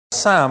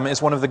psalm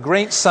is one of the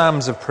great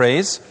psalms of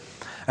praise,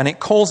 and it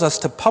calls us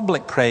to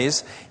public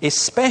praise,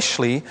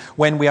 especially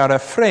when we are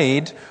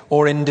afraid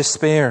or in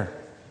despair.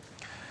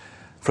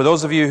 For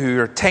those of you who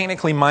are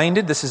technically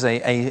minded, this is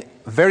a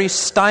very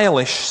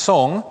stylish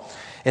song.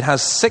 It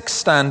has 6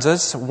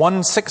 stanzas,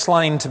 1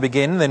 6-line to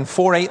begin, then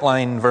 4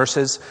 8-line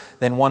verses,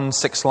 then 1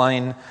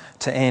 6-line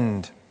to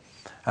end.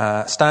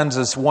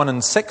 Stanzas 1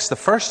 and 6, the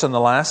first and the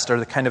last, are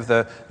the kind of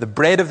the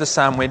bread of the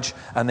sandwich,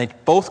 and they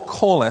both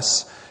call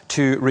us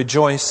to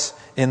rejoice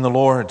in the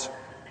Lord.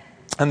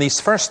 And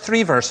these first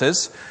 3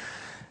 verses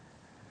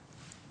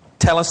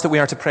tell us that we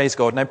are to praise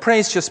God. Now,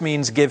 praise just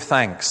means give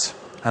thanks.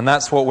 And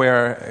that's what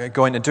we're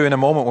going to do in a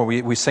moment, where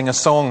we sing a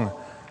song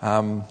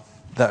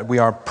that we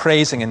are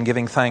praising and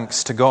giving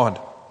thanks to God.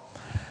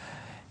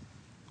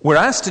 We're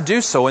asked to do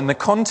so in the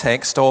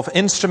context of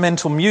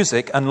instrumental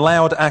music and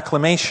loud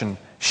acclamation.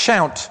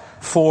 Shout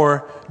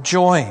for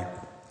joy.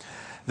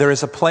 There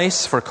is a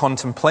place for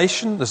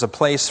contemplation. There's a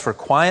place for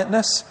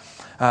quietness.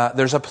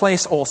 There's a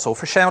place also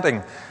for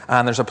shouting.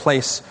 And there's a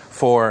place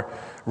for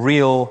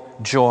real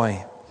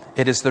joy.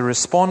 It is the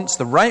response,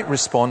 the right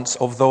response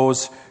of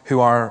those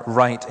who are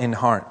right in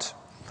heart.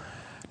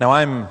 Now,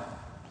 I'm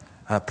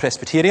a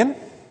Presbyterian,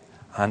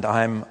 and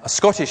I'm a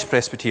Scottish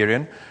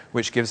Presbyterian,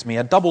 which gives me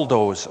a double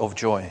dose of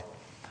joy.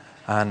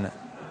 And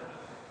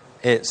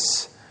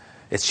it's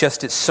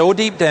so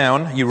deep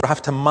down, you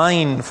have to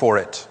mine for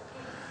it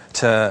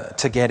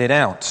to get it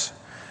out.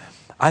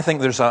 I think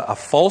there's a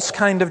false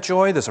kind of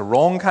joy, there's a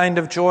wrong kind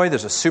of joy,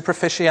 there's a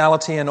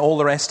superficiality and all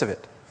the rest of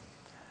it.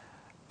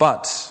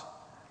 But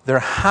there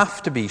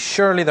has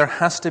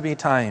to be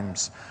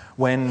times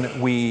when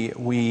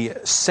we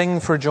sing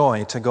for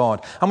joy to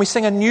God. And we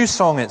sing a new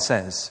song, it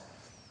says.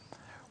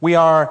 We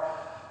are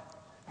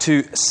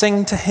to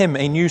sing to Him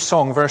a new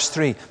song, verse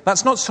 3.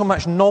 That's not so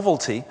much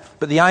novelty,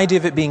 but the idea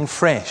of it being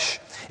fresh.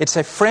 It's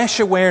a fresh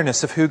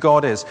awareness of who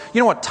God is.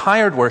 You know what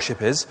tired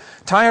worship is?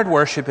 Tired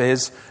worship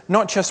is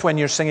not just when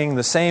you're singing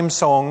the same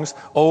songs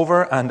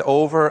over and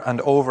over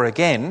and over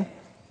again,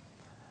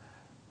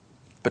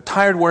 but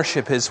tired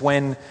worship is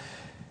when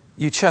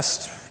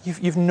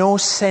you've no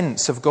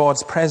sense of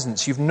God's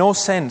presence. You've no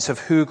sense of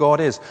who God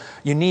is.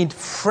 You need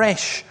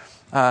fresh,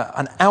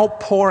 an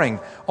outpouring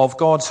of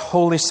God's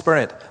Holy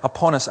Spirit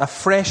upon us, a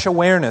fresh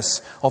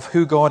awareness of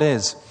who God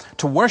is.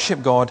 To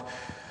worship God,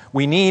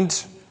 we need,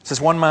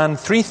 says one man,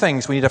 3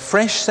 things. We need a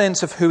fresh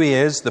sense of who He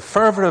is, the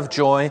fervour of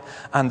joy,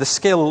 and the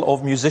skill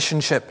of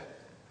musicianship.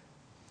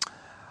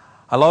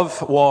 I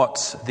love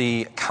what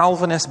the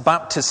Calvinist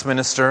Baptist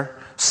minister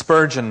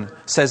Spurgeon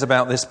says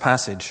about this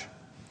passage.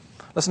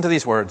 Listen to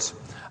these words,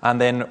 and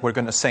then we're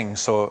going to sing,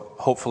 so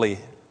hopefully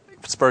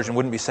Spurgeon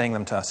wouldn't be saying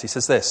them to us. He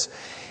says this: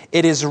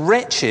 "It is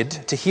wretched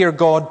to hear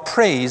God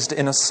praised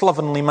in a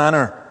slovenly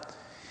manner.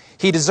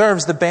 He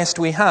deserves the best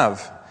we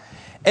have.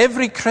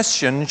 Every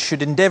Christian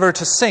should endeavour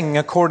to sing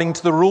according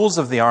to the rules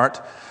of the art,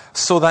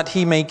 so that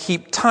he may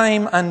keep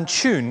time and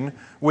tune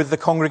with the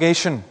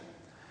congregation.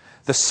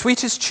 The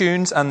sweetest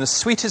tunes and the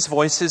sweetest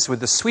voices with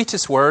the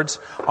sweetest words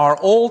are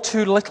all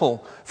too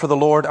little for the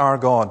Lord our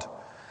God.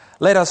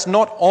 Let us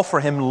not offer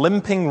Him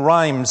limping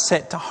rhymes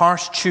set to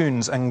harsh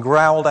tunes and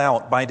growled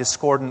out by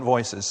discordant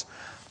voices."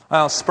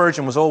 Well,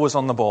 Spurgeon was always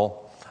on the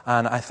ball,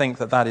 and I think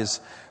that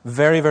is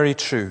very, very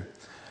true.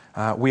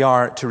 We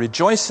are to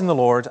rejoice in the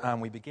Lord,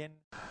 and we begin.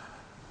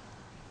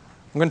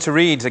 I'm going to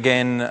read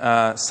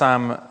again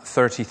Psalm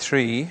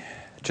 33,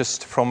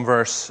 just from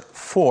verse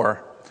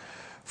 4.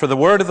 "For the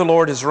word of the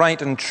Lord is right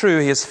and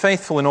true. He is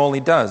faithful in all He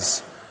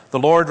does. The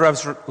Lord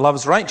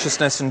loves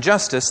righteousness and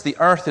justice. The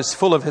earth is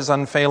full of His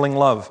unfailing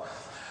love.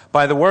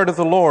 By the word of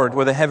the Lord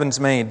were the heavens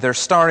made, their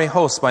starry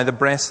hosts by the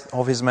breath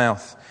of His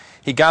mouth.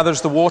 He gathers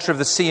the water of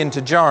the sea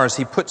into jars.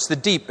 He puts the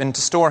deep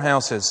into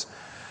storehouses.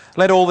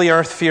 Let all the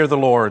earth fear the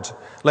Lord.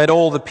 Let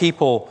all the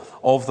people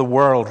of the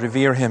world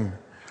revere Him.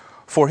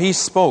 For He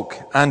spoke,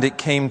 and it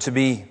came to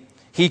be.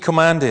 He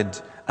commanded,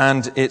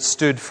 and it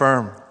stood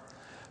firm.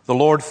 The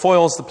Lord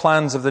foils the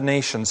plans of the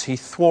nations. He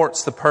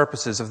thwarts the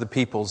purposes of the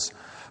peoples.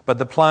 But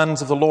the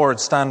plans of the Lord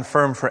stand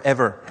firm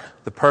forever,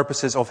 the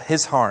purposes of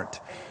His heart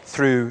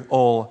through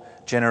all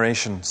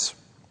generations."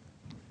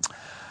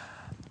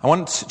 I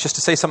want just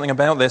to say something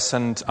about this,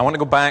 and I want to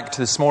go back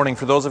to this morning.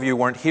 For those of you who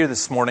weren't here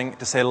this morning,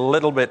 to say a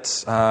little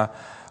bit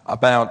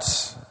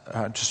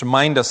just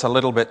remind us a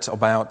little bit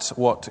about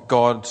what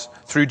God,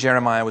 through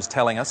Jeremiah, was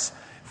telling us.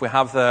 If we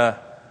have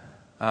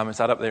is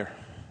that up there?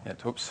 Yeah,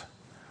 oops.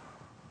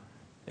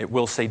 It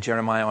will say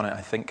Jeremiah on it,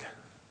 I think.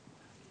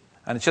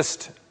 And it's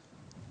just,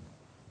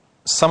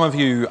 some of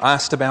you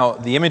asked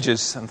about the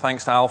images, and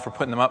thanks to Al for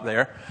putting them up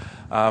there.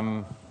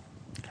 I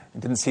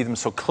didn't see them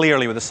so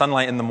clearly with the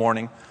sunlight in the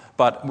morning.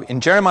 But in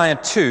Jeremiah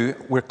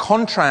 2, we're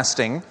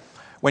contrasting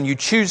when you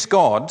choose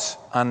God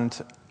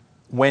and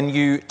when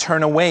you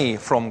turn away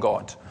from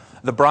God.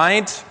 The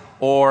bride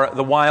or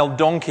the wild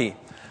donkey.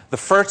 The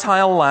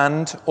fertile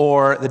land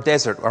or the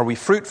desert. Are we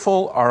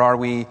fruitful or are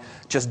we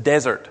just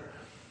desert?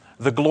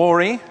 The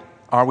glory,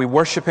 are we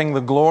worshipping the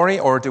glory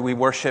or do we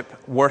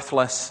worship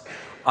worthless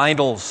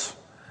idols?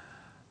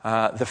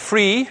 The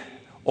free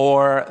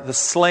or the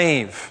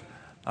slave.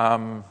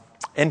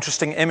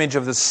 Interesting image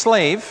of the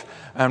slave,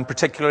 and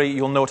particularly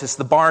you'll notice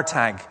the bar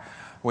tag,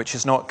 which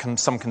is not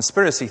some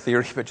conspiracy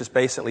theory, but just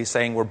basically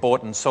saying we're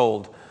bought and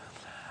sold.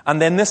 And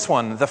then this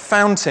one, the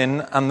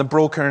fountain and the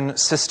broken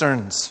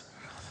cisterns.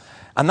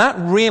 And that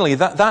really,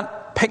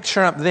 that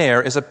picture up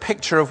there is a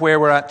picture of where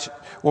we're at,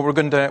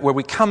 where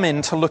we come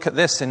in to look at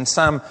this in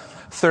Psalm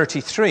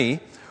 33,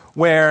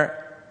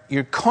 where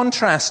you're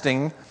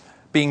contrasting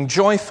being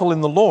joyful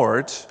in the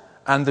Lord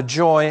and the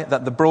joy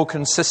that the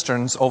broken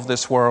cisterns of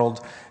this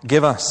world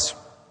give us.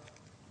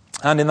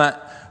 And in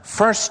that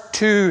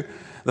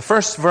the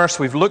first verse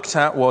we've looked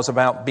at was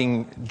about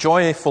being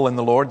joyful in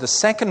the Lord. The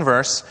second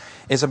verse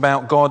is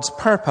about God's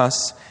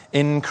purpose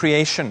in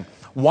creation.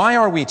 Why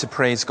are we to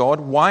praise God?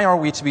 Why are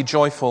we to be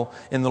joyful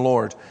in the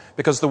Lord?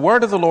 Because the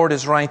word of the Lord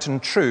is right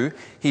and true.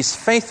 He's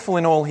faithful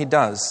in all he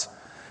does.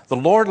 The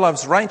Lord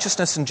loves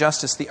righteousness and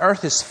justice. The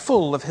earth is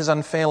full of his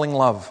unfailing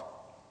love.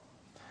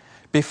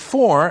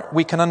 Before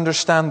we can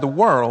understand the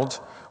world,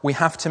 we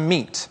have to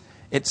meet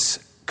its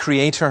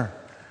creator.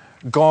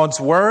 God's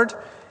word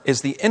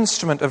is the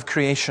instrument of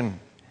creation.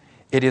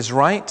 It is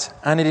right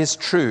and it is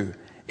true.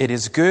 It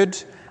is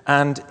good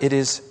and it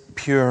is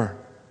pure.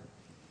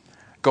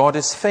 God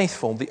is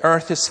faithful. The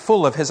earth is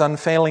full of his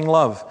unfailing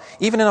love.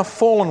 Even in a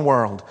fallen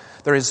world,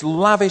 there is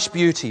lavish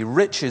beauty,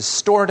 riches,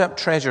 stored up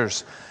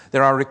treasures.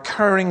 There are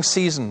recurring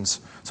seasons,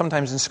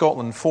 sometimes in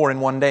Scotland, 4 in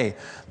one day.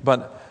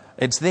 But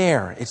it's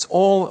there. It's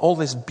all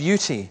this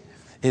beauty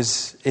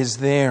is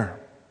there.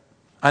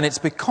 And it's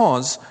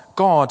because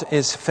God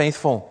is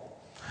faithful.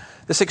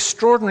 This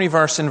extraordinary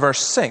verse in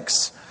verse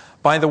 6,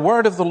 by the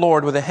word of the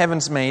Lord were the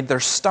heavens made, their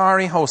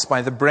starry host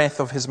by the breath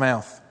of his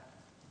mouth.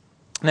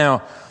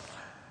 Now,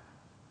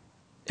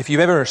 if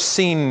you've ever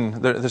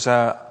seen, there's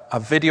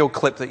a video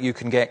clip that you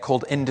can get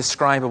called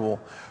Indescribable,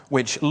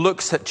 which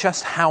looks at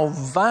just how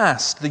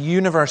vast the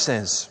universe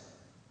is.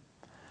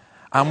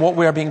 And what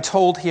we are being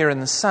told here in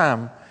the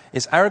Psalm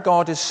is our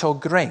God is so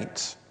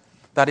great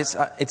that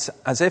it's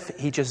as if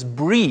he just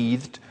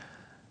breathed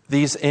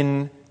these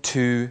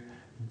into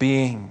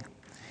being.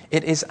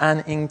 It is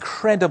an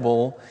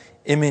incredible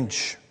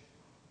image.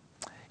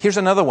 Here's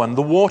another one,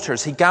 the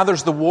waters. He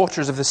gathers the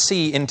waters of the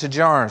sea into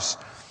jars.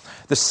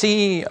 The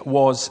sea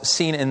was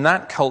seen in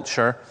that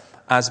culture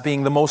as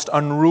being the most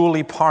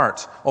unruly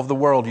part of the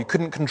world. You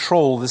couldn't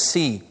control the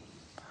sea.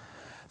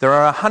 There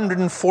are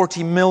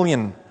 140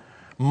 million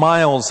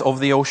miles of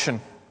the ocean.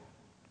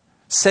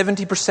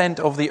 70%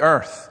 of the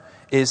earth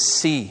is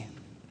sea.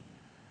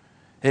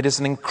 It is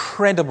an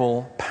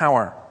incredible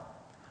power.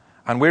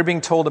 And we're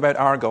being told about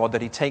our God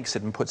that he takes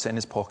it and puts it in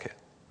his pocket.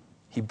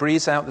 He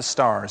breathes out the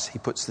stars. He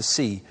puts the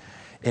sea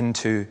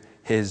into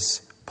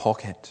his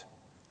pocket.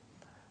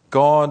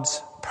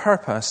 God's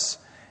purpose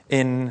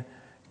in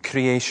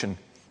creation.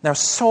 Now,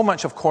 so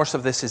much, of course,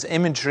 of this is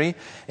imagery.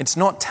 It's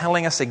not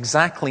telling us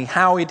exactly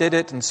how he did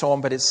it and so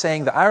on, but it's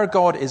saying that our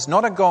God is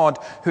not a God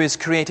who is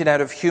created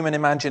out of human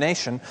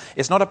imagination.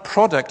 It's not a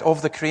product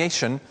of the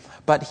creation,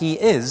 but he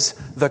is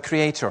the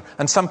creator.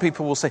 And some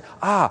people will say,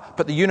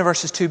 but the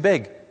universe is too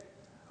big.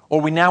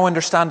 Or we now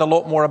understand a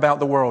lot more about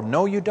the world.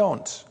 No, you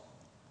don't.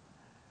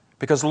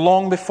 Because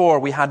long before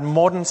we had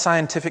modern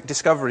scientific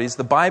discoveries,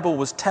 the Bible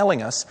was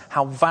telling us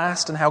how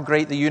vast and how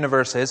great the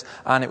universe is,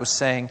 and it was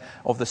saying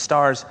of the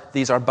stars,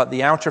 these are but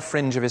the outer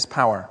fringe of his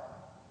power.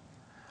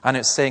 And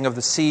it's saying of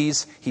the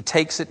seas, he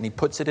takes it and he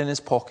puts it in his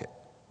pocket.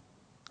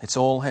 It's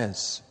all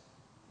his.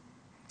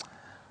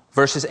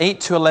 Verses 8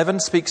 to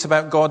 11 speaks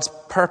about God's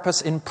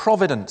purpose in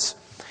providence.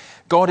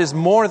 God is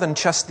more than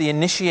just the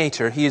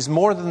initiator. He is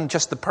more than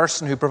just the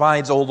person who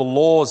provides all the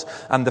laws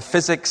and the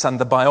physics and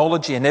the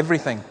biology and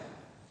everything.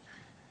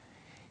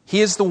 He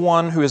is the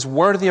one who is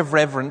worthy of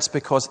reverence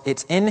because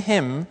it's in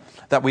him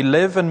that we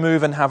live and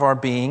move and have our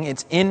being.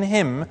 It's in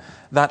him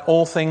that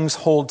all things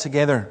hold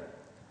together.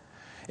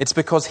 It's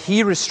because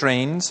he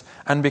restrains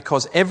and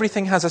because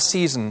everything has a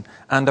season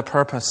and a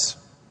purpose.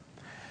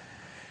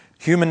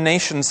 Human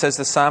nations, says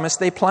the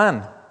psalmist, they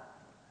plan.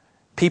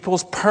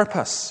 People's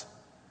purpose.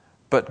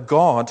 But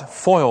God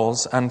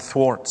foils and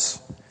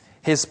thwarts.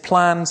 His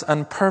plans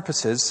and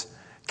purposes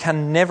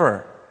can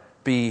never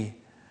be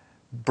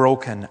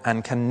broken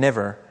and can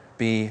never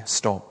be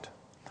stopped.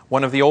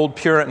 One of the old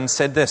Puritans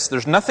said this,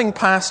 there's nothing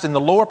passed in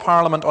the lower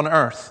parliament on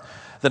earth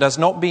that has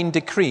not been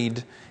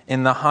decreed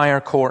in the higher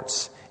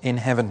courts in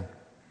heaven.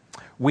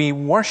 We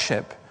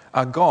worship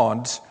a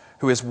God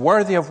who is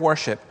worthy of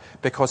worship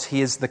because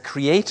he is the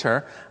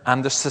creator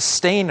and the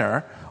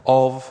sustainer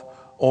of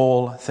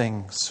all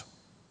things.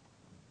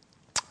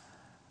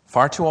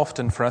 Far too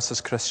often for us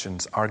as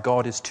Christians, our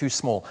God is too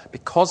small.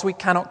 Because we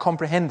cannot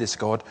comprehend this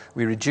God,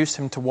 we reduce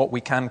him to what we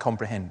can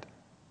comprehend.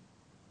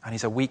 And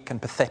he's a weak and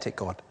pathetic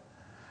God.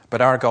 But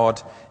our God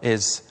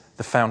is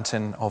the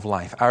fountain of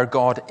life. Our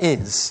God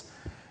is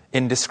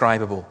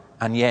indescribable.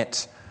 And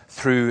yet,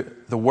 through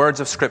the words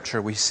of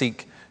Scripture, we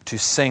seek to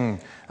sing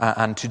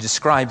and to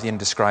describe the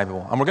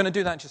indescribable. And we're going to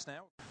do that just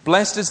now.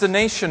 Blessed is the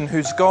nation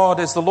whose God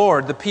is the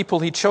Lord, the people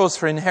he chose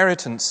for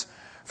inheritance.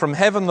 From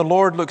heaven the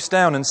Lord looks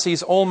down and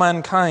sees all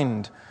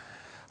mankind.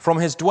 From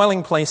his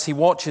dwelling place he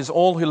watches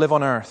all who live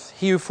on earth.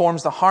 He who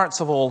forms the hearts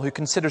of all, who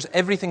considers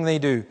everything they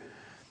do.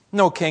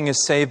 No king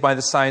is saved by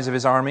the size of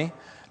his army.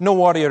 No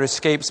warrior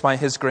escapes by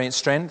his great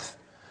strength.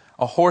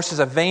 A horse is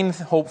a vain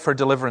hope for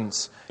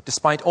deliverance.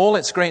 Despite all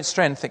its great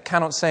strength, it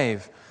cannot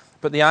save.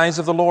 But the eyes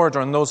of the Lord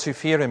are on those who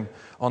fear him,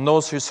 on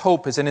those whose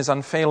hope is in his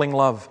unfailing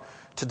love,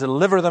 to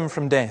deliver them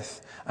from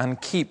death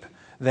and keep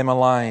them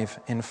alive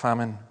in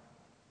famine.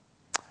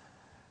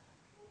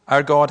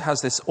 Our God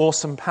has this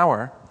awesome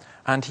power,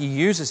 and he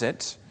uses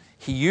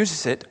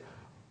it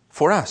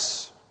for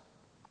us.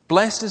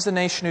 Blessed is the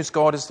nation whose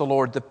God is the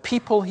Lord, the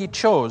people he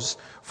chose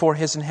for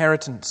his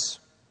inheritance.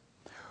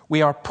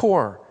 We are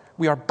poor,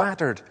 we are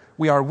battered,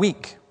 we are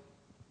weak.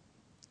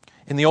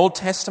 In the Old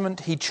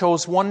Testament, he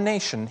chose one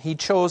nation. He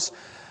chose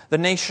the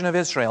nation of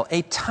Israel,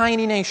 a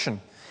tiny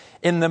nation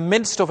in the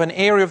midst of an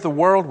area of the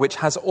world which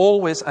has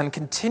always and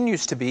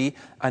continues to be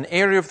an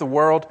area of the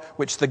world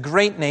which the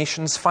great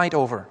nations fight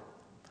over.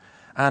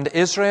 And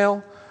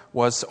Israel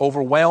was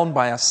overwhelmed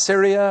by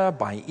Assyria,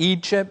 by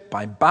Egypt,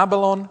 by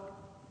Babylon.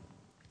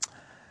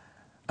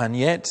 And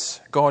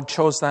yet, God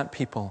chose that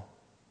people.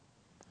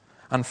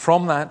 And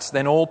from that,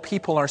 then all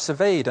people are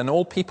surveyed, and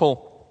all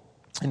people,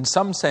 in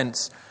some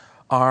sense,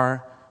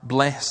 are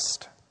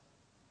blessed.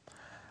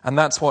 And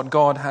that's what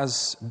God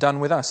has done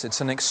with us.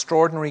 It's an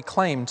extraordinary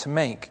claim to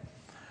make.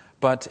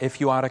 But if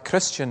you are a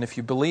Christian, if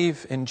you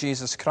believe in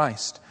Jesus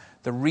Christ,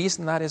 the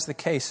reason that is the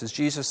case, as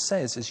Jesus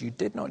says, is you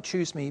did not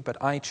choose me,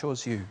 but I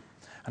chose you.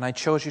 And I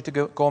chose you to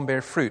go and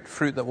bear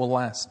fruit that will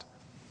last.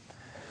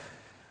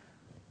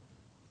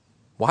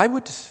 Why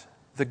would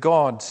the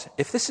God,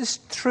 if this is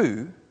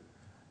true,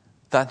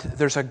 that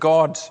there's a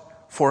God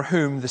for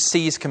whom the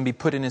seas can be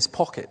put in his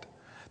pocket,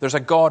 there's a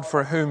God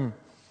for whom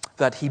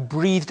that he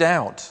breathed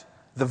out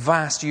the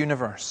vast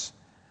universe,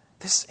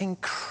 this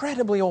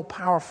incredibly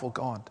all-powerful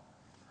God,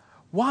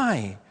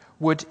 why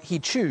would he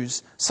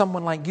choose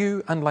someone like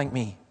you and like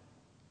me?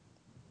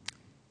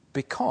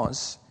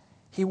 Because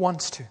he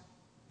wants to.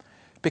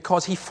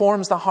 Because he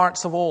forms the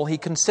hearts of all. He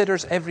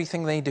considers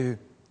everything they do.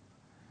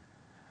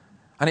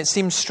 And it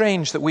seems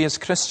strange that we as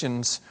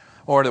Christians,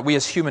 or that we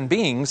as human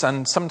beings,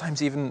 and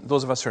sometimes even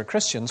those of us who are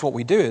Christians, what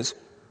we do is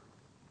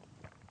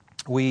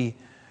we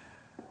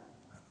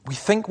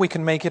think we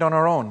can make it on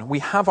our own. We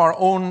have our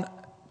own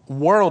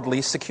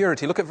worldly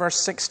security. Look at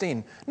verse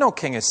 16. No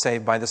king is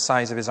saved by the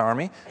size of his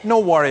army. No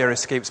warrior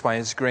escapes by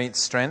his great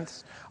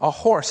strength. A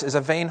horse is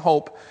a vain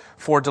hope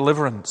for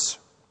deliverance.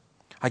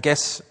 I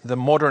guess the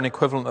modern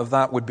equivalent of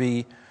that would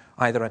be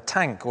either a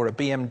tank or a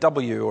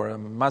BMW or a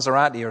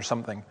Maserati or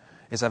something,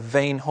 is a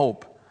vain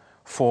hope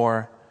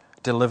for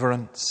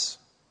deliverance.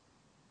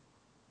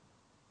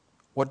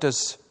 What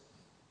does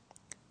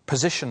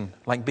position,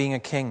 like being a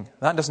king,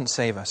 that doesn't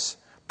save us.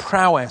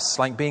 Prowess,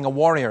 like being a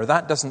warrior,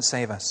 that doesn't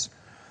save us.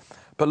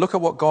 But look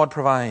at what God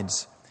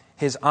provides.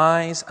 His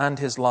eyes and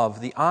his love.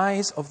 The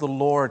eyes of the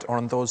Lord are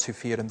on those who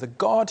fear him. The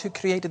God who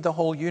created the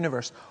whole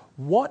universe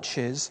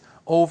watches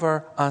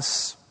over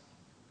us.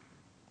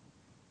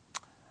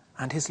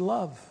 And his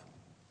love.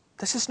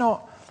 This is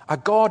not a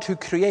God who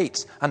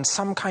creates and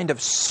some kind of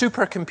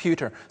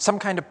supercomputer, some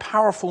kind of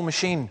powerful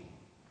machine.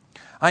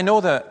 I know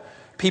that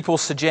people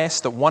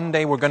suggest that one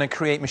day we're going to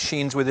create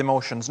machines with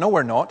emotions. No,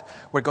 we're not.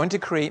 We're going to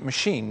create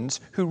machines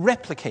who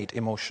replicate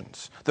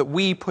emotions that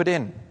we put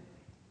in.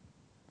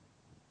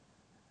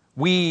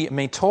 We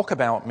may talk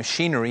about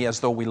machinery as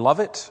though we love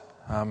it.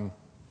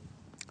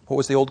 What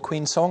was the old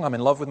Queen song? I'm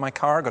in love with my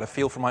car, got a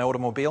feel for my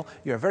automobile.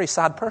 You're a very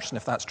sad person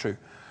if that's true.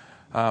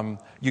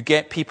 You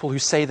get people who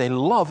say they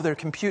love their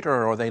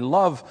computer or they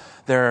love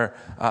their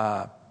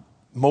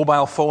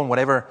mobile phone,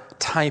 whatever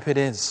type it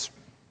is.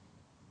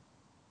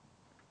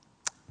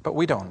 But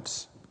we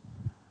don't.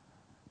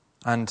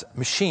 And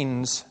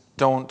machines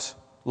don't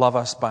love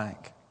us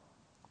back.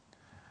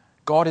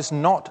 God is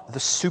not the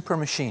super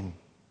machine.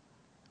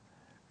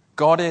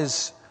 God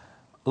is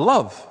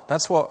love.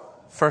 That's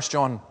what 1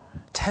 John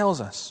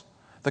tells us.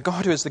 The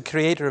God who is the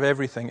creator of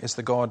everything is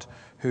the God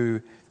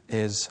who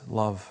is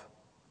love.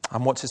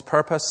 And what's his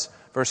purpose?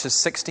 Verses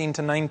 16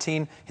 to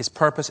 19, his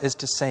purpose is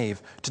to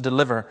save, to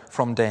deliver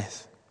from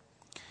death.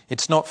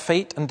 It's not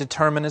fate and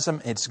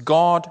determinism, it's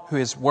God who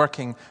is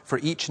working for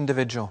each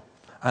individual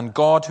and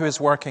God who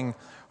is working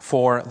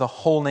for the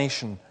whole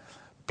nation.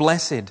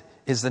 Blessed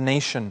is the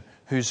nation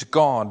whose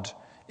God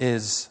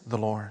is the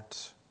Lord.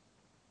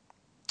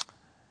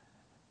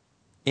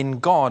 In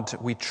God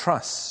we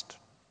trust.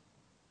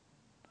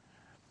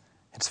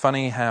 It's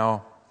funny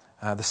how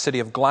the city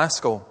of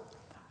Glasgow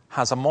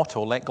has a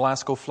motto, let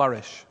Glasgow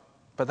flourish.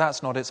 But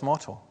that's not its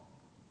motto.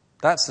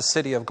 That's the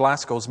city of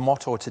Glasgow's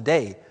motto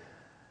today.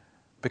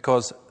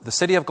 Because the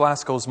city of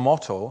Glasgow's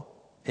motto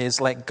is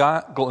let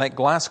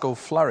Glasgow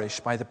flourish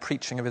by the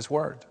preaching of his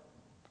word.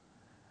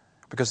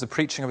 Because the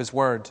preaching of his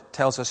word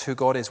tells us who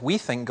God is. We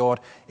think God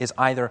is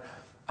either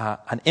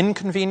an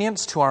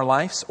inconvenience to our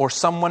lives or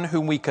someone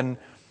whom we can,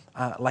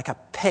 like a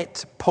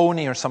pet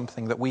pony or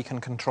something that we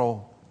can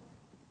control.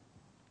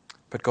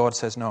 But God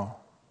says no.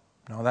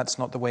 No, that's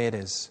not the way it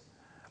is.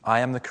 I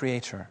am the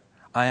Creator.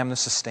 I am the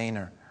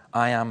Sustainer.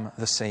 I am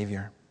the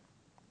Savior.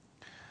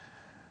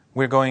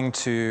 We're going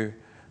to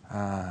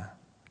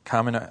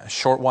come in a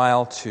short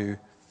while to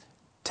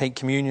take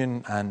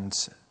communion and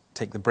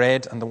take the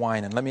bread and the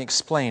wine. And let me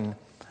explain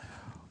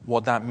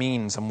what that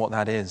means and what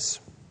that is.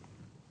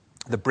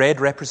 The bread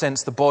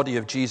represents the body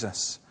of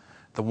Jesus.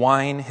 The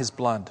wine, his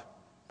blood.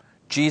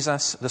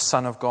 Jesus, the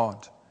Son of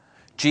God.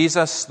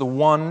 Jesus, the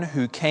one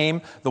who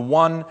came, the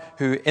one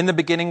who in the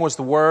beginning was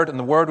the Word, and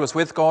the Word was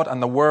with God,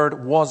 and the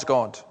Word was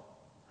God.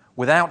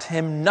 Without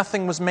him,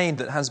 nothing was made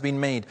that has been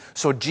made.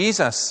 So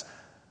Jesus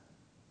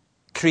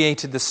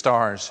created the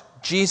stars.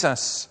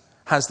 Jesus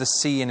has the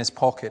sea in his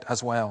pocket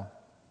as well.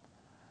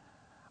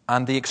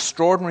 And the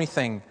extraordinary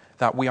thing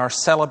that we are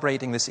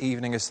celebrating this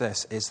evening is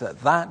this, is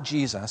that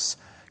Jesus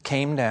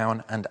came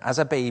down and as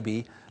a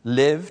baby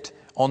lived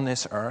on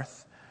this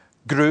earth,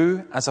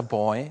 grew as a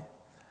boy,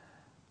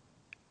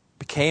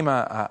 became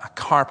a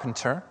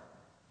carpenter,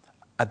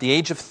 at the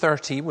age of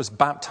 30 was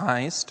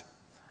baptized,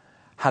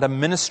 had a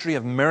ministry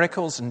of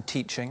miracles and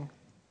teaching,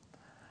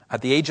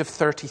 at the age of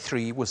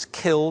 33 was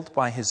killed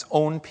by his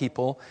own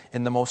people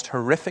in the most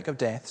horrific of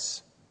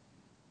deaths,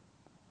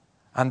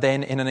 and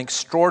then in an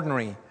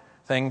extraordinary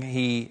thing,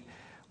 he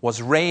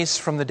was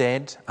raised from the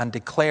dead and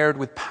declared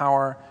with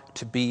power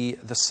to be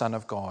the Son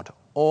of God.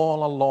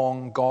 All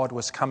along, God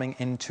was coming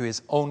into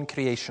his own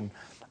creation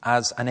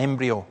as an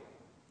embryo,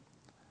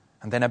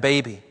 and then a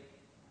baby,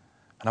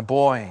 and a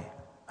boy,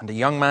 and a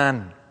young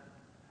man,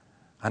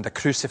 and a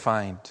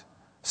crucified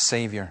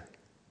Savior.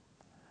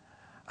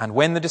 And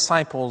when the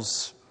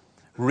disciples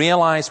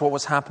realized what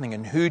was happening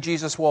and who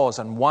Jesus was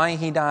and why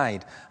he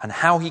died and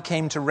how he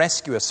came to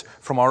rescue us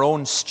from our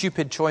own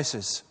stupid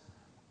choices,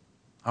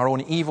 our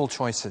own evil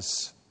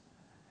choices,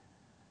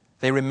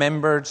 they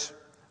remembered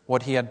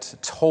what he had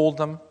told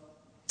them,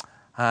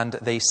 and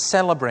they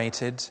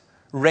celebrated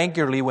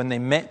regularly when they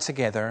met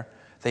together.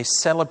 They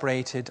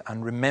celebrated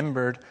and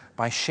remembered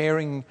by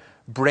sharing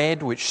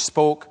bread, which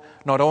spoke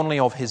not only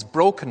of his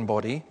broken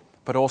body,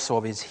 but also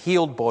of his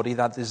healed body,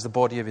 that is the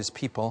body of his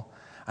people,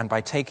 and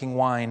by taking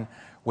wine,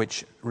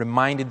 which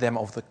reminded them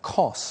of the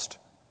cost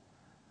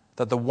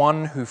that the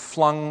one who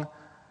flung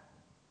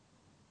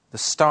the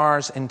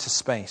stars into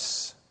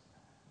space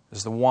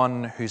is the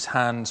one whose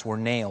hands were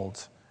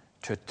nailed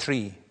to a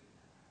tree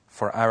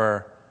for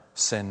our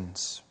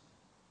sins.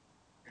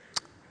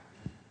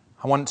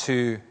 I want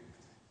to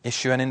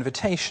issue an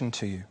invitation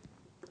to you.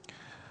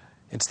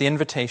 It's the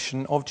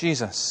invitation of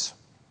Jesus,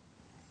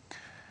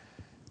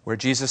 where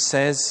Jesus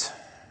says,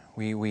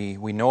 we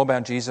know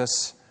about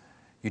Jesus,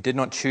 you did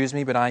not choose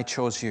me, but I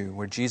chose you,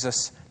 where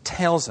Jesus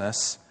tells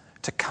us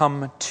to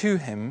come to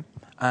him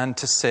and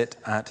to sit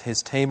at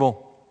his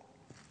table.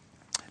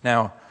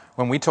 Now,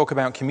 when we talk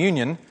about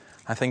communion,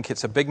 I think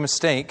it's a big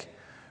mistake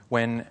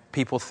when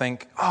people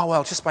think, oh,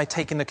 well, just by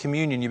taking the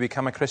communion you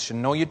become a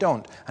Christian. No, you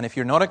don't. And if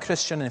you're not a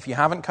Christian, and if you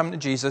haven't come to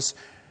Jesus,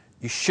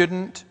 you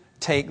shouldn't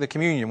take the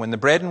communion. When the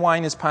bread and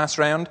wine is passed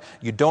around,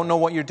 you don't know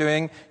what you're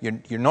doing,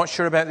 you're not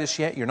sure about this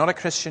yet, you're not a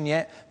Christian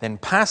yet, then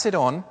pass it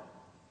on,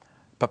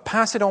 but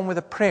pass it on with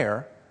a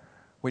prayer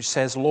which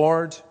says,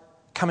 Lord,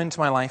 come into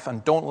my life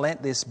and don't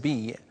let this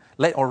be,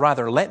 let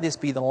this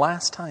be the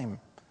last time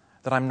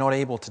that I'm not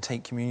able to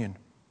take communion.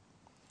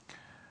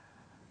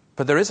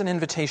 But there is an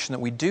invitation that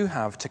we do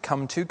have to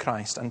come to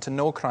Christ and to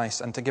know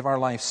Christ and to give our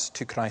lives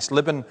to Christ.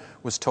 Libben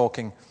was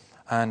talking,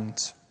 and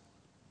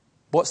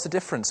what's the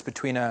difference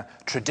between a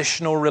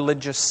traditional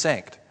religious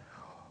sect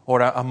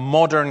or a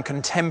modern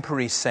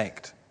contemporary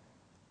sect?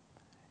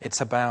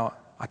 It's about,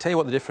 I tell you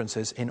what the difference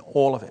is in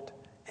all of it.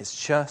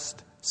 It's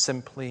just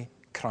simply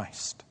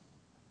Christ.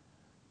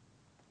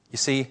 You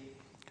see,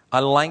 I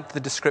liked the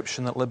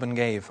description that Libben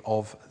gave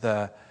of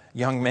the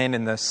young men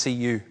in the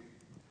CU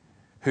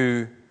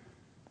who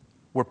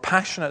were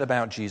passionate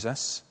about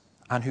Jesus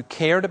and who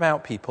cared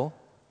about people,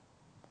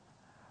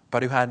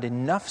 but who had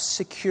enough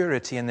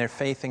security in their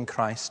faith in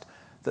Christ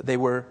that they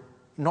were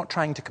not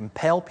trying to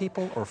compel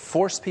people or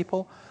force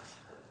people,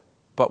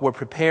 but were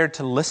prepared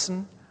to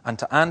listen and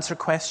to answer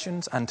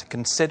questions and to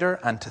consider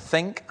and to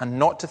think, and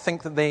not to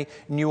think that they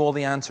knew all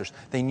the answers.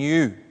 They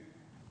knew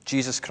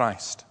Jesus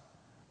Christ.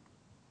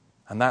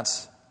 And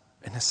that's,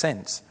 in a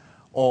sense,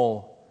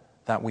 all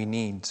that we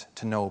need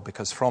to know,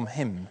 because from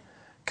him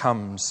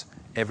comes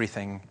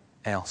everything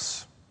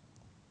else.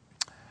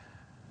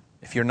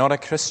 If you're not a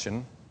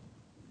Christian,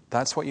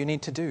 that's what you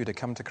need to do to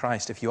come to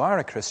Christ. If you are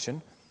a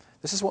Christian,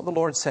 this is what the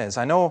Lord says.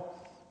 I know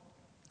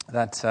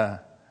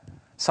that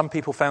some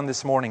people found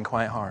this morning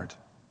quite hard.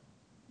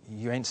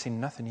 You ain't seen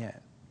nothing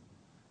yet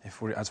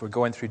as we're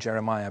going through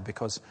Jeremiah,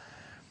 because,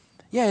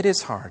 yeah, it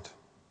is hard,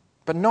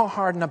 but not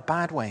hard in a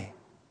bad way.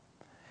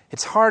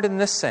 It's hard in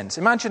this sense.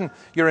 Imagine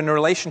you're in a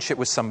relationship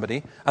with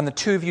somebody and the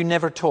two of you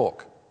never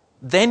talk.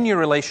 Then your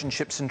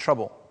relationship's in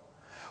trouble.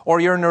 Or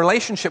you're in a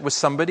relationship with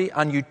somebody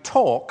and you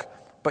talk,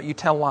 but you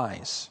tell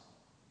lies.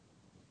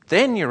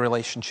 Then your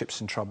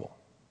relationship's in trouble.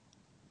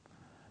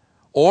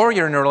 Or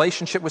you're in a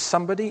relationship with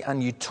somebody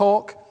and you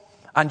talk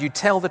and you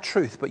tell the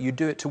truth, but you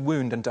do it to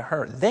wound and to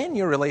hurt, then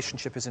your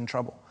relationship is in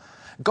trouble.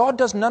 God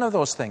does none of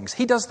those things.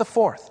 He does the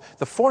fourth.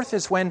 The fourth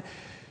is when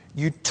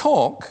you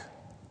talk,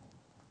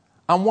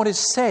 and what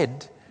is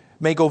said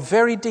may go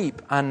very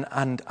deep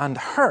and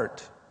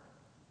hurt,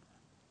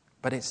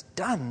 but it's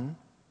done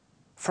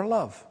for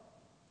love.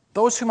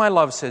 Those whom I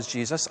love, says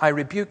Jesus, I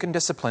rebuke and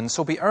discipline.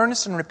 So be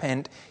earnest and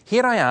repent.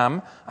 Here I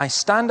am. I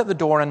stand at the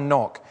door and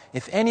knock.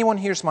 If anyone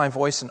hears my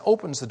voice and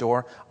opens the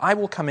door, I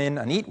will come in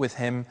and eat with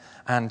him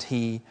and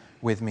he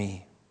with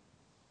me.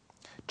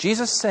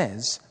 Jesus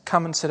says,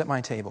 come and sit at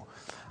my table.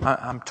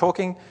 I'm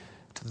talking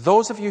to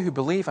those of you who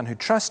believe and who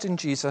trust in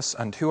Jesus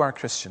and who are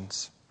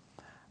Christians.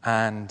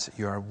 And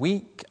you are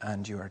weak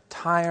and you are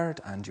tired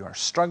and you are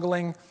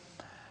struggling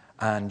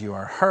and you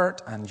are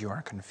hurt and you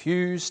are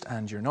confused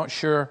and you're not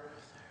sure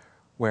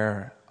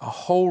where a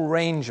whole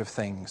range of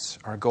things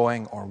are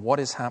going or what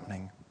is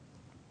happening.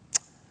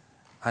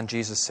 And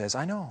Jesus says,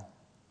 I know.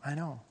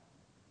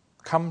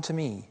 Come to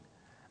me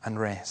and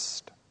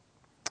rest.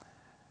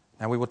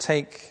 Now we will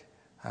take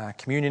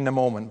communion in a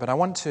moment, but I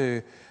want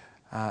to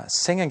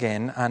sing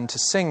again and to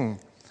sing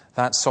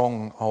that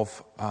song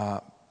of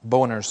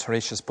Boner's,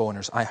 Horatius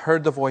Boner's. I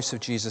heard the voice of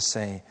Jesus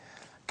say,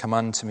 come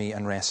unto me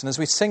and rest. And as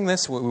we sing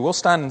this, we will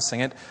stand and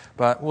sing it,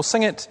 but we'll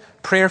sing it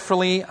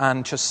prayerfully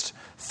and just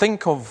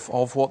think of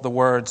what the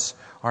words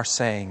are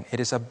saying. It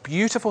is a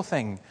beautiful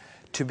thing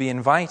to be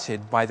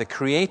invited by the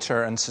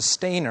Creator and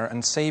Sustainer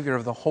and Savior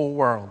of the whole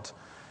world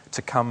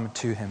to come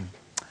to Him.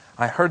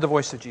 I heard the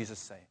voice of Jesus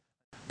say,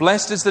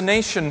 blessed is the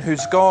nation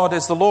whose God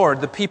is the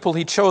Lord, the people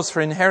He chose for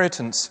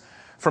inheritance.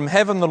 From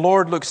heaven the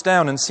Lord looks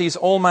down and sees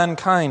all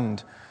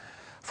mankind.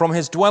 From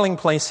His dwelling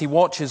place He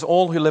watches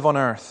all who live on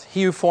earth.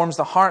 He who forms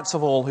the hearts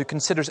of all, who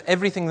considers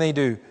everything they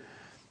do.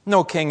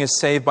 No king is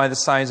saved by the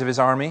size of his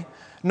army.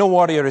 No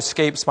warrior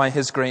escapes by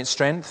his great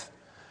strength.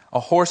 A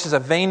horse is a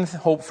vain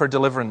hope for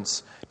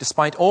deliverance.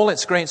 Despite all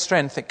its great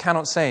strength, it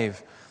cannot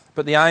save.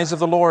 But the eyes of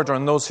the Lord are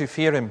on those who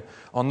fear Him,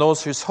 on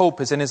those whose hope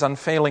is in His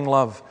unfailing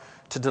love,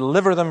 to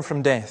deliver them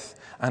from death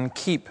and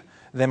keep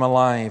them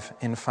alive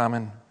in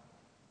famine.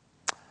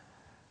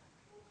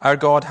 Our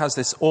God has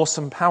this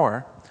awesome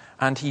power,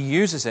 and He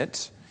uses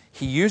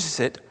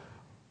it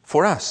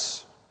for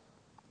us.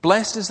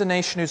 Blessed is the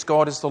nation whose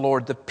God is the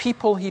Lord, the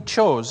people He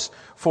chose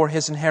for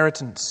His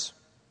inheritance.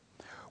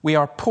 We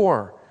are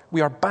poor,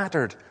 we are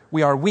battered,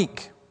 we are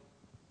weak.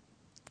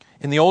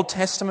 In the Old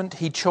Testament,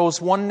 He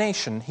chose one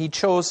nation. He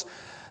chose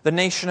the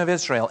nation of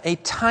Israel, a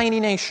tiny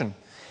nation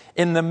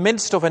in the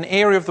midst of an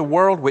area of the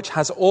world which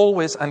has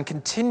always and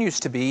continues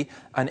to be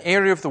an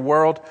area of the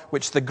world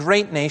which the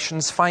great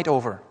nations fight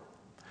over.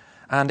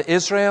 And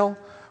Israel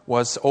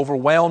was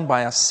overwhelmed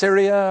by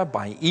Assyria,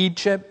 by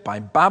Egypt, by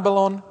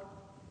Babylon.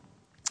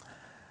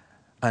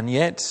 And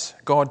yet,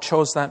 God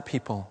chose that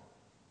people.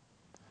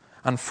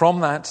 And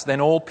from that,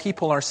 then all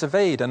people are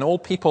surveyed, and all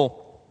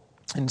people,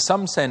 in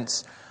some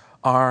sense,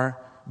 are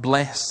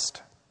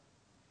blessed.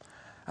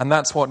 And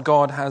that's what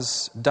God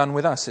has done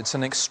with us. It's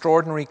an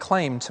extraordinary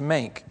claim to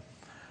make.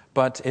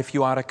 But if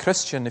you are a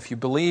Christian, if you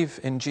believe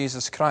in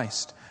Jesus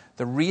Christ,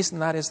 the reason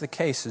that is the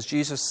case, as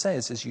Jesus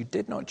says, is you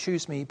did not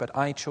choose me, but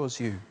I chose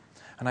you.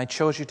 And I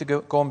chose you to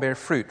go and bear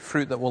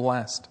fruit that will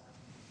last.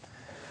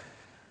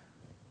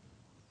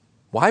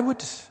 Why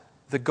would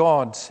the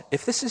God,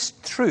 if this is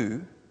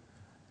true,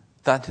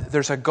 that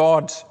there's a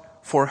God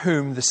for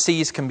whom the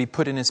seas can be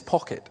put in His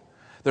pocket,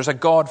 there's a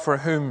God for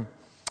whom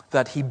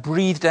that He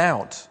breathed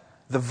out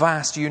the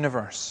vast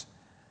universe,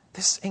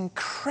 this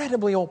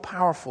incredibly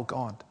all-powerful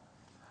God,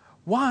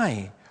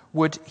 why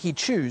would He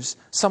choose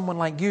someone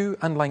like you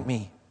and like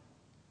me?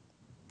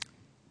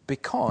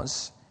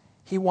 Because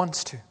He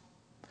wants to.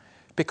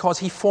 Because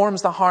He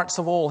forms the hearts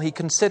of all. He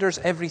considers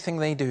everything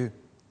they do.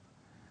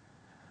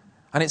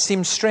 And it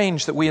seems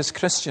strange that we as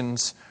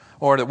Christians,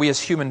 or that we as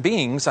human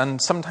beings,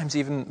 and sometimes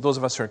even those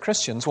of us who are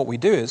Christians, what we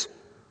do is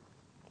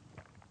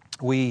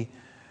we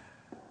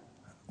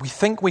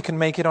think we can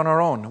make it on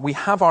our own. We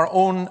have our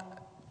own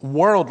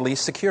worldly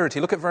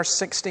security. Look at verse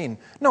 16.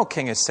 No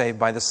king is saved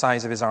by the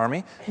size of his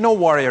army. No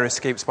warrior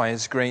escapes by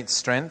his great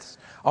strength.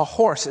 A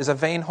horse is a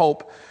vain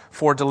hope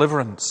for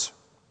deliverance.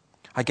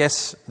 I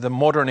guess the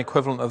modern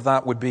equivalent of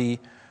that would be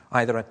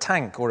either a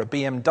tank or a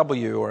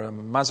BMW or a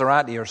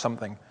Maserati or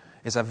something,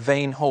 is a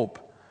vain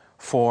hope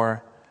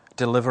for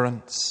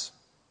deliverance.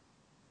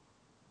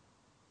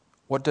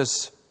 What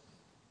does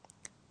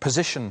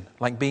position,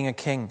 like being a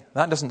king,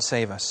 that doesn't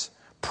save us.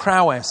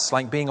 Prowess,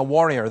 like being a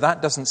warrior,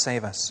 that doesn't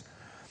save us.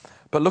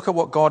 But look at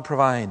what God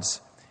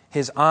provides.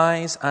 His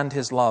eyes and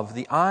His love.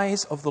 The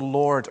eyes of the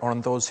Lord are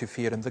on those who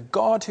fear Him. The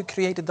God who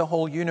created the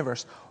whole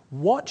universe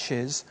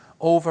watches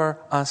over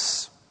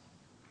us.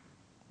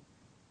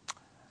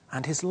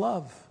 And His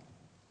love.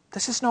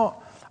 This is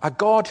not a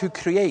God who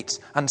creates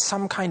and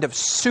some kind of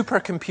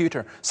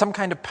supercomputer, some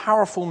kind of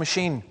powerful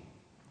machine.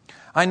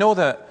 I know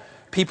that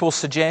people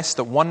suggest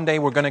that one day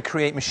we're going to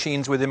create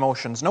machines with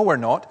emotions. No, we're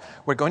not.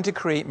 We're going to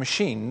create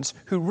machines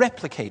who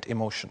replicate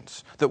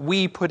emotions that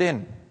we put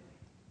in.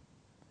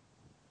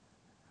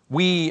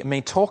 We may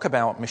talk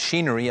about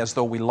machinery as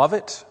though we love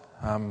it,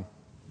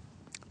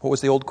 What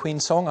was the old Queen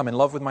song? I'm in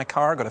love with my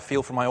car, got a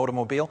feel for my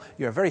automobile.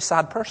 You're a very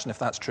sad person if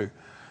that's true.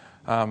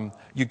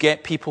 You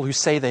get people who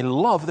say they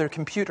love their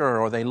computer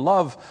or they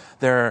love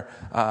their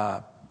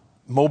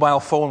mobile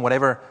phone,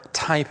 whatever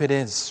type it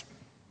is.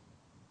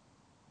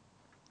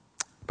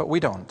 But we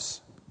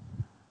don't.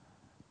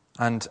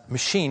 And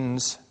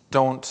machines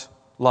don't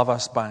love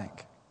us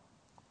back.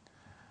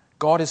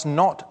 God is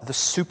not the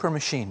super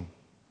machine.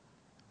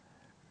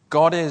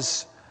 God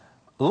is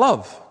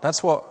love.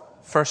 That's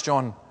what 1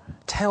 John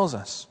tells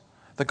us.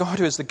 The God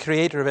who is the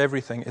creator of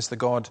everything is the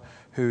God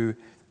who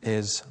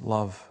is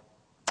love.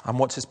 And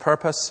what's his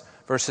purpose?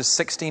 Verses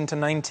 16 to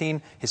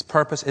 19, his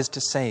purpose is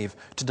to save,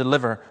 to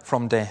deliver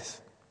from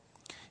death.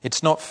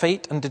 It's not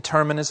fate and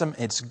determinism,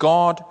 it's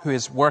God who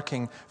is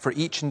working for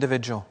each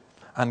individual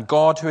and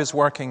God who is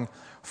working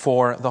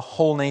for the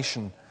whole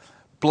nation.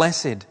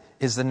 Blessed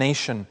is the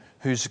nation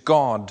whose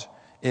God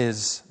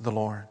is the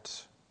Lord.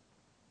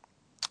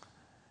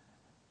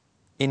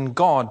 In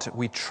God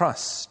we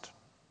trust.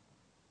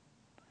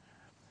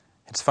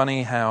 It's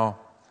funny how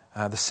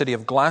the city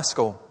of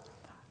Glasgow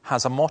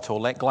has a motto,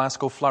 let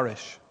Glasgow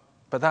flourish.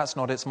 But that's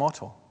not its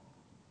motto.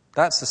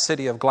 That's the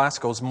city of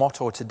Glasgow's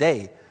motto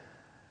today.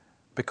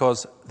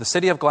 Because the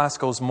city of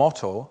Glasgow's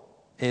motto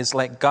is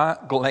let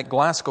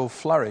Glasgow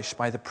flourish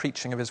by the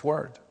preaching of his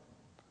word.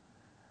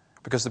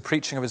 Because the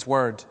preaching of his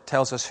word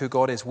tells us who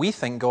God is. We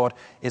think God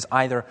is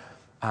either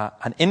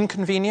an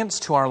inconvenience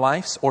to our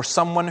lives or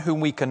someone whom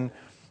we can,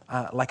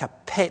 like a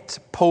pet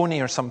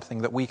pony or something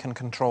that we can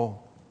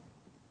control.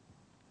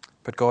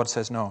 But God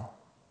says, no,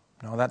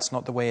 that's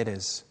not the way it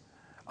is.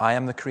 I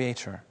am the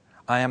creator.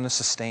 I am the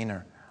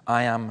sustainer.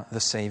 I am the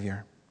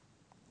savior.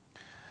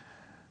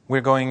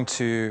 We're going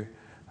to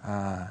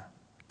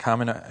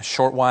come in a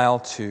short while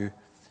to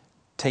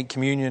take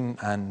communion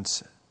and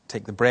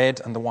take the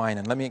bread and the wine.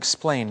 And let me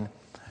explain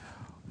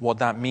what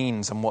that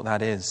means and what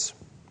that is.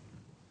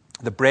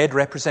 The bread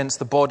represents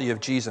the body of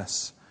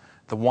Jesus.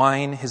 The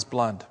wine, his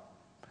blood.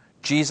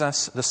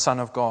 Jesus, the Son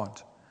of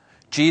God.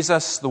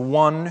 Jesus, the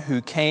one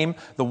who came,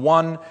 the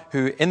one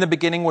who in the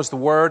beginning was the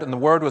Word, and the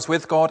Word was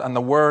with God, and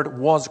the Word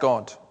was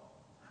God.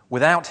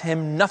 Without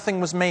him,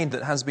 nothing was made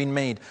that has been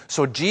made.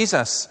 So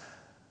Jesus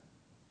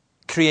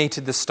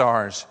created the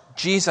stars.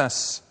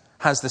 Jesus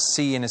has the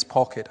sea in his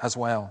pocket as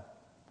well.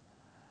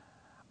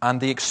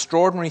 And the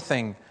extraordinary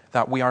thing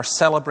that we are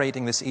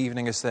celebrating this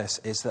evening is this,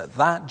 is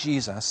that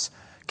Jesus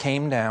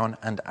came down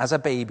and as a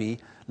baby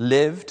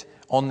lived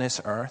on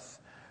this earth,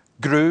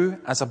 grew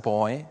as a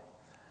boy,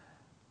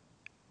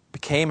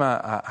 became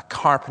a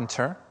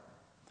carpenter,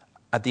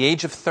 at the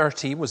age of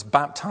 30 was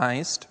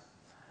baptized,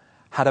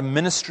 had a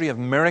ministry of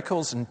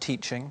miracles and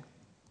teaching,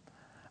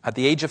 at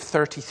the age of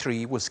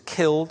 33 was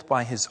killed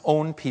by his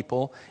own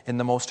people in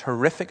the most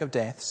horrific of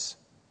deaths,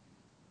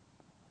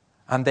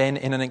 and then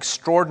in an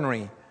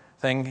extraordinary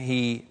thing,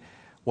 he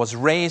was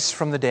raised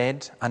from the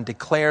dead and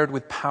declared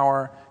with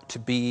power to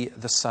be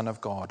the Son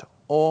of God.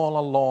 All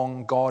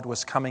along, God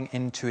was coming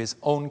into his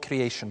own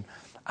creation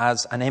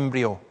as an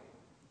embryo,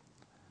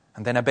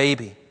 and then a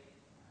baby,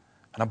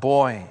 and a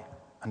boy,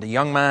 and a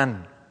young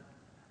man,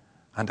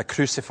 and a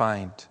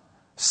crucified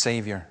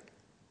Savior.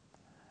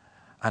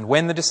 And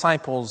when the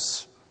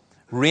disciples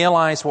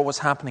realized what was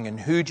happening and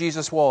who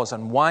Jesus was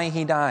and why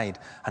he died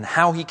and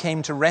how he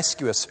came to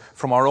rescue us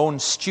from our own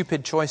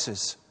stupid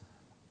choices,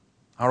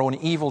 our own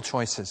evil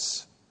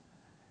choices,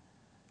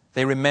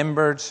 they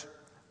remembered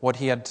what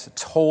he had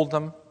told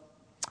them,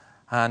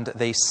 and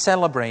they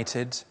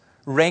celebrated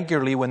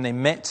regularly when they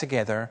met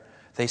together.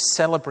 They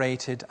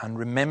celebrated and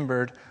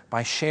remembered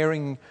by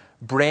sharing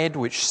bread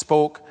which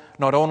spoke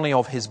not only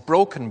of his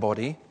broken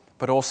body,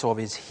 but also of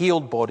his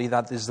healed body,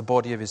 that is the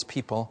body of his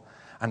people,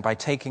 and by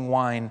taking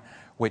wine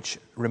which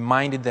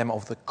reminded them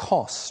of the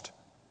cost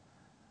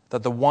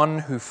that the one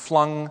who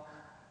flung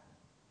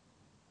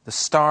the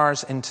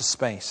stars into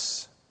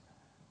space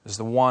is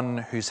the one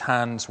whose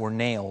hands were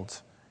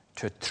nailed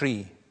to a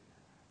tree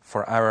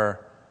for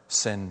our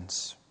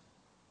sins.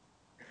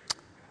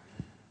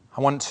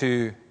 I want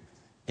to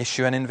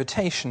issue an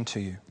invitation to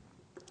you.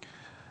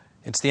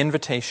 It's the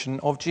invitation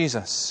of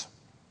Jesus,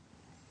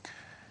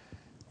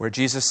 where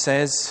Jesus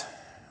says,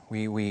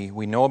 we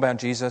know about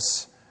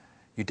Jesus,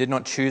 you did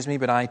not choose me,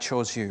 but I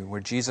chose you, where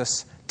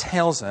Jesus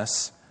tells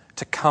us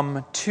to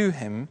come to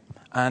him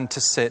and to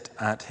sit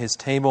at his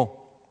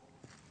table.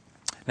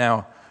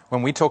 Now,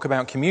 when we talk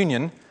about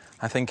communion,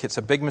 I think it's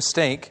a big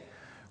mistake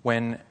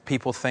when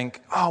people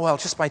think, oh, well,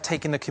 just by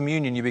taking the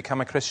communion you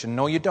become a Christian.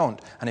 No, you don't.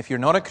 And if you're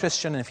not a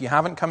Christian, and if you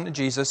haven't come to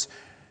Jesus,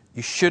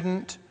 you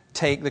shouldn't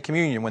take the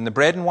communion. When the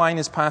bread and wine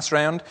is passed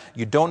around,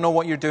 you don't know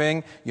what you're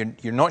doing,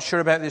 you're not sure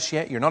about this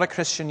yet, you're not a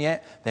Christian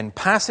yet, then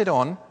pass it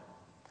on,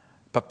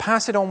 but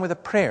pass it on with a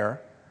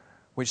prayer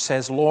which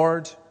says,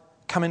 Lord,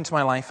 come into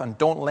my life and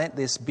don't let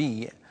this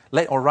be,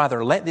 let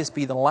this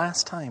be the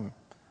last time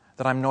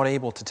that I'm not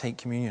able to take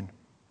communion.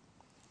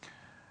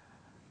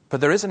 But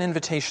there is an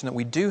invitation that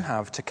we do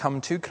have to come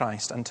to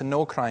Christ and to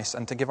know Christ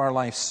and to give our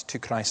lives to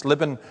Christ.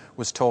 Libin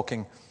was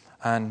talking,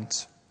 and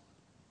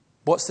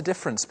What's the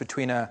difference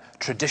between a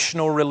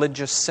traditional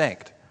religious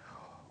sect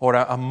or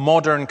a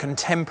modern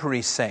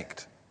contemporary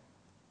sect?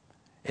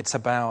 It's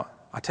about,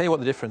 I'll tell you what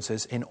the difference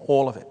is in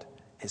all of it.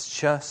 It's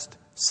just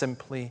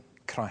simply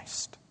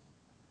Christ.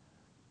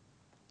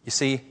 You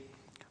see,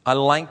 I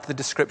liked the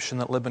description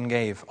that Libban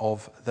gave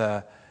of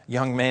the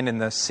young men in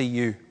the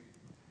CU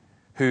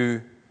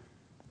who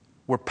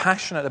were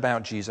passionate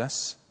about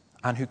Jesus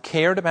and who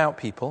cared about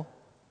people,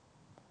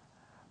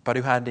 but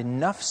who had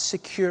enough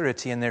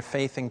security in their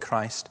faith in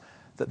Christ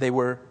that they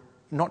were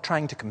not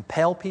trying to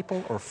compel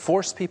people or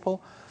force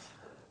people,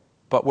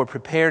 but were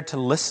prepared to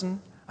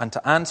listen and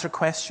to answer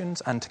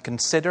questions and to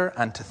consider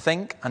and to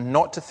think, and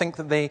not to think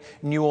that they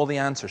knew all the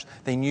answers.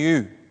 They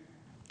knew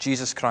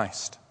Jesus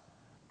Christ.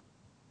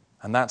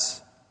 And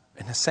that's,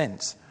 in a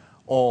sense,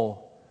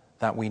 all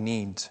that we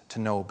need to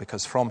know,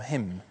 because from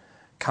him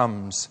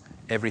comes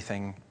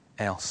everything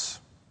else.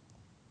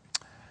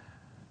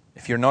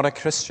 If you're not a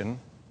Christian,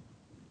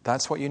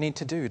 that's what you need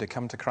to do to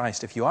come to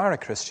Christ. If you are a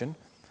Christian,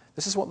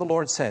 this is what the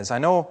Lord says. I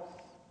know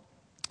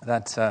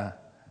that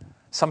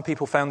some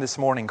people found this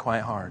morning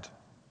quite hard.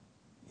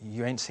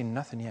 You ain't seen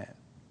nothing yet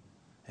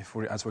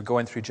as we're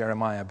going through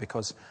Jeremiah,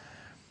 because,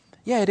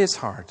 yeah, it is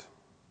hard,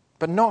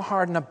 but not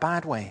hard in a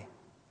bad way.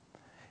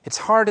 It's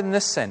hard in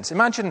this sense.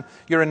 Imagine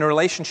you're in a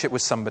relationship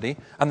with somebody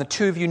and the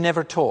two of you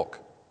never talk.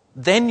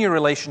 Then your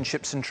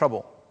relationship's in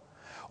trouble.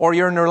 Or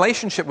you're in a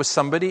relationship with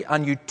somebody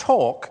and you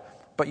talk,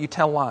 but you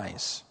tell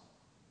lies.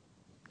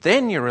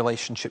 Then your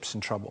relationship's in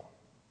trouble.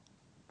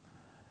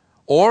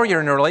 Or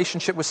you're in a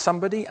relationship with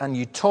somebody and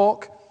you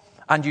talk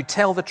and you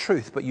tell the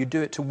truth, but you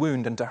do it to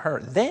wound and to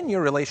hurt. Then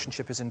your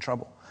relationship is in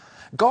trouble.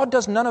 God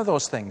does none of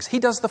those things. He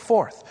does the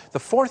fourth. The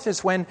fourth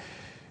is when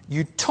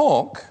you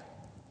talk,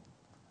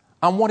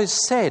 and what is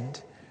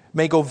said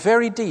may go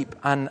very deep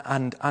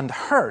and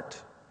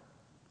hurt,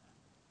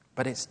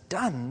 but it's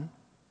done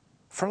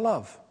for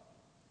love.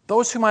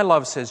 Those whom I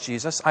love, says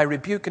Jesus, I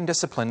rebuke and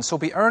discipline. So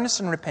be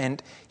earnest and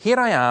repent. Here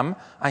I am.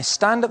 I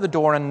stand at the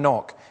door and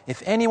knock.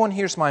 If anyone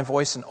hears my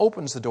voice and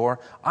opens the door,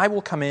 I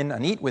will come in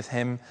and eat with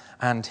him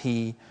and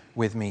he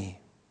with me.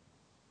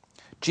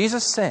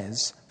 Jesus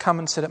says, come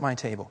and sit at my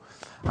table.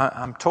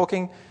 I'm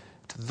talking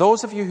to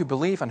those of you who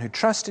believe and who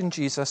trust in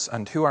Jesus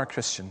and who are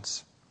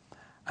Christians.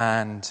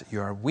 And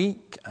you are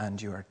weak,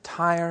 and you are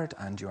tired,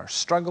 and you are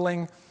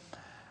struggling,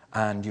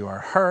 and you are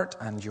hurt,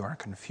 and you are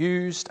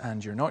confused,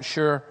 and you're not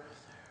sure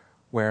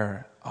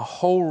where a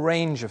whole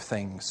range of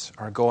things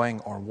are going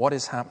or what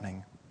is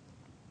happening.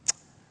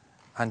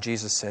 And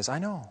Jesus says, I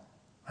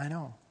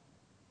know.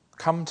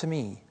 Come to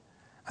me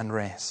and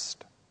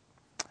rest.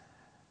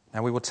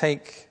 Now we will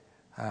take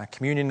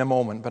communion in a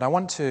moment, but I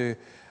want to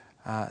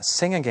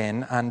sing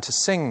again, and to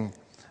sing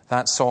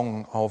that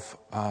song of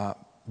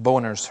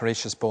Boners,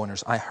 Horatius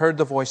Boners. I heard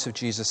the voice of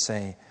Jesus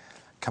say,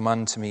 come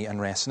unto me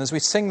and rest. And as we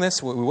sing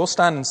this, we will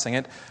stand and sing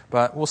it,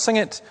 but we'll sing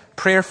it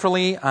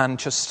prayerfully and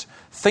just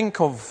think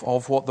of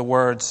what the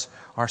words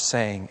are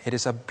saying. It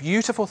is a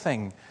beautiful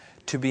thing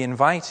to be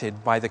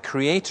invited by the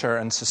Creator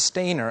and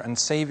Sustainer and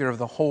Savior of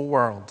the whole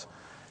world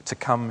to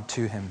come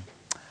to him.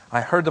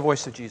 I heard the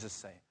voice of Jesus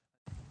say.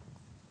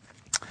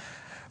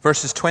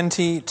 Verses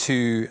 20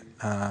 to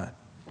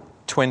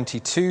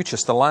 22,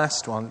 just the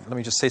last one. Let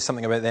me just say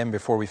something about them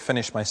before we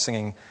finish by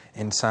singing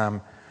in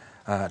Psalm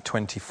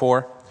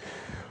 24.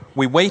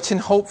 We wait in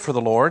hope for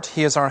the Lord.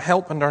 He is our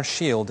help and our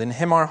shield. In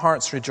him our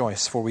hearts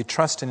rejoice, for we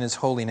trust in his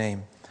holy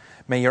name.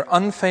 May your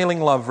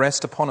unfailing love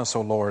rest upon us,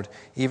 O Lord,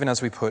 even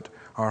as we put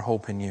our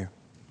hope in you.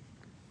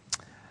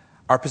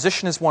 Our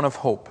position is one of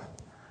hope.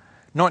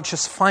 Not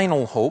just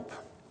final hope,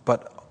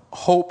 but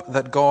hope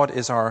that God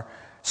is our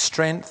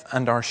strength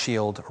and our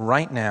shield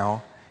right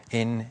now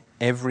in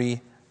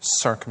every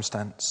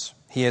circumstance.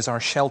 He is our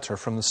shelter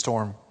from the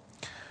storm.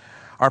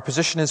 Our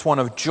position is one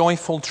of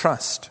joyful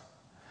trust.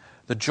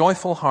 The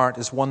joyful heart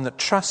is one that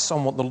trusts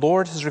on what the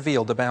Lord has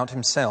revealed about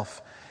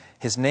himself,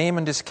 his name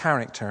and his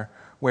character,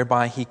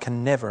 whereby he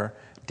can never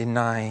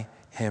deny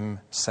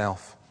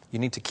himself. You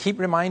need to keep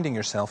reminding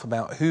yourself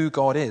about who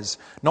God is.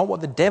 Not what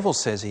the devil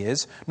says he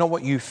is, not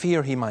what you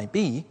fear he might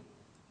be,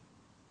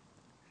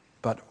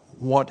 but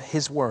what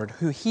his word,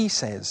 who he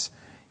says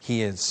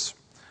he is.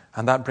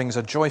 And that brings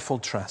a joyful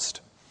trust.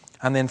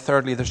 And then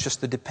thirdly, there's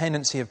just the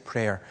dependency of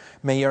prayer.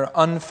 May your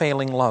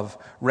unfailing love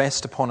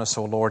rest upon us,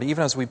 O Lord,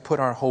 even as we put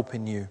our hope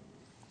in you.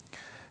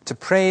 To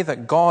pray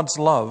that God's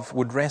love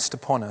would rest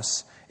upon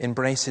us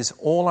embraces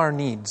all our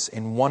needs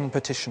in one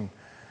petition.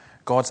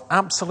 God's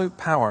absolute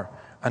power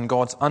and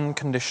God's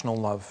unconditional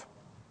love.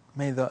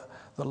 May the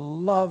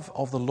love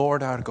of the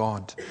Lord our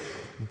God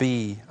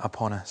be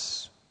upon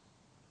us.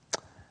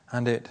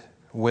 And it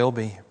will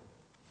be.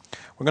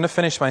 We're going to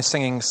finish by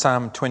singing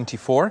Psalm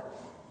 24.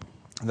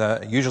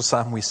 The usual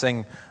psalm we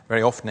sing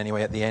very often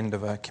anyway at the end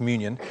of a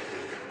communion.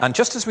 And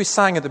just as we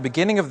sang at the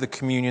beginning of the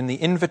communion, the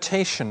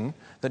invitation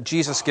that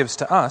Jesus gives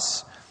to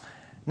us,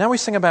 now we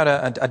sing about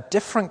a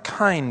different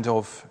kind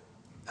of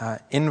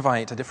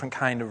invite, a different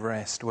kind of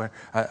rest, where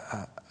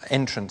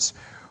entrance,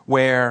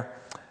 where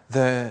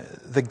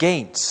the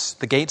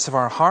gates of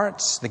our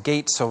hearts, the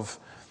gates of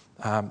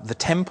the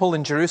temple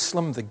in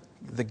Jerusalem,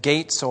 the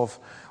gates of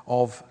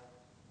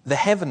the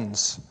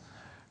heavens,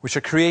 which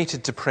are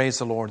created to praise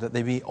the Lord, that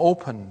they be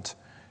opened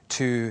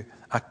to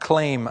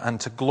acclaim and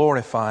to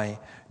glorify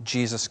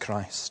Jesus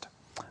Christ.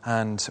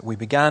 And we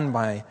began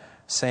by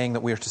saying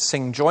that we are to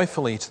sing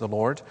joyfully to the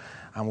Lord,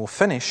 and we'll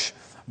finish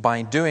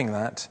by doing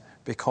that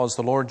because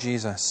the Lord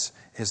Jesus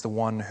is the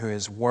one who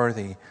is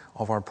worthy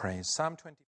of our praise. Psalm 20.